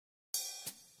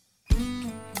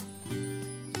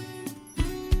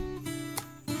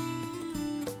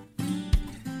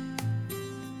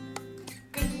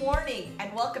morning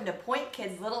and welcome to Point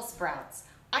Kids Little Sprouts.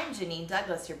 I'm Janine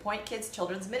Douglas, your Point Kids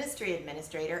Children's Ministry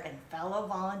Administrator and fellow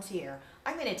volunteer.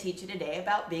 I'm going to teach you today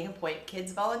about being a Point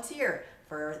Kids volunteer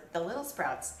for the Little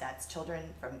Sprouts. That's children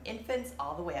from infants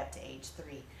all the way up to age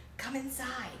 3. Come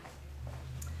inside.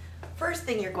 First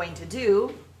thing you're going to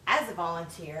do as a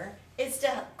volunteer is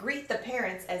to greet the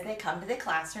parents as they come to the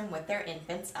classroom with their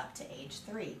infants up to age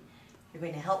 3. You're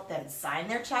going to help them sign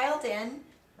their child in,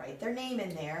 write their name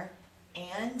in there,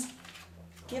 and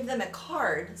give them a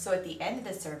card so at the end of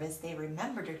the service they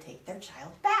remember to take their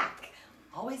child back.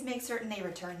 Always make certain they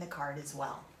return the card as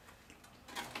well.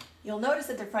 You'll notice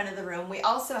at the front of the room we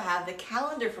also have the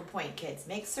calendar for Point Kids.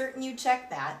 Make certain you check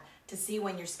that to see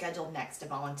when you're scheduled next to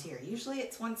volunteer. Usually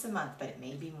it's once a month, but it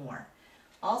may be more.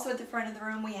 Also at the front of the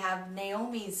room we have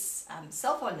Naomi's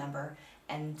cell phone number,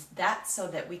 and that's so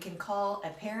that we can call a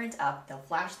parent up. They'll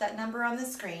flash that number on the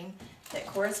screen that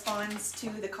corresponds to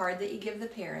the card that you give the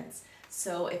parents.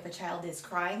 So if a child is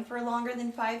crying for longer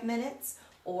than 5 minutes,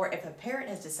 or if a parent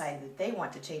has decided that they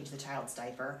want to change the child's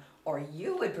diaper, or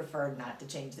you would prefer not to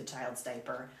change the child's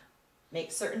diaper,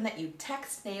 make certain that you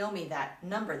text Naomi that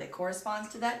number that corresponds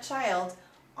to that child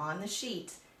on the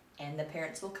sheet, and the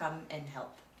parents will come and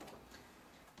help.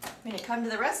 I'm going to come to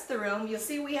the rest of the room. You'll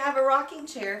see we have a rocking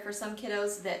chair for some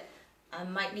kiddos that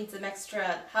might need some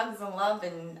extra hugs and love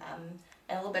and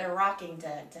a little bit of rocking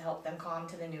to help them calm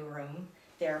to the new room.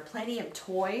 There are plenty of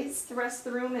toys the rest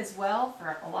of the room as well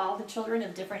for all the children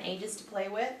of different ages to play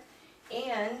with.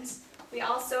 And we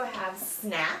also have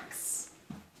snacks.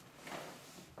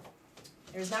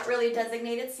 There's not really a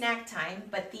designated snack time,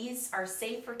 but these are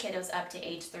safe for kiddos up to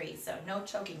age 3, so no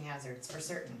choking hazards for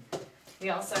certain. We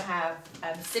also have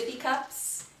sippy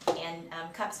cups and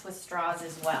cups with straws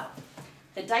as well.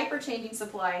 The diaper changing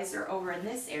supplies are over in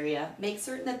this area. Make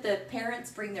certain that the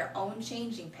parents bring their own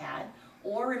changing pad,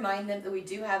 or remind them that we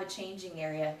do have a changing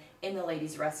area in the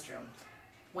ladies' restroom.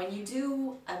 When you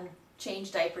do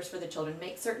change diapers for the children,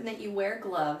 make certain that you wear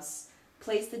gloves.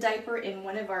 Place the diaper in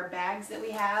one of our bags that we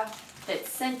have that's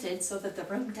scented so that the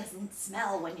room doesn't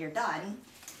smell when you're done.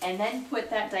 And then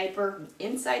put that diaper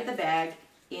inside the bag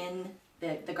in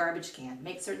the garbage can.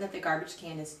 Make certain that the garbage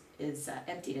can is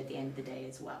emptied at the end of the day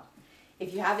as well.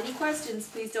 If you have any questions,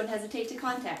 please don't hesitate to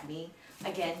contact me.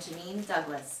 Again, Janine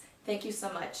Douglas. Thank you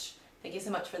so much. Thank you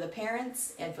so much for the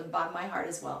parents and from the bottom of my heart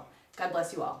as well. God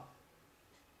bless you all.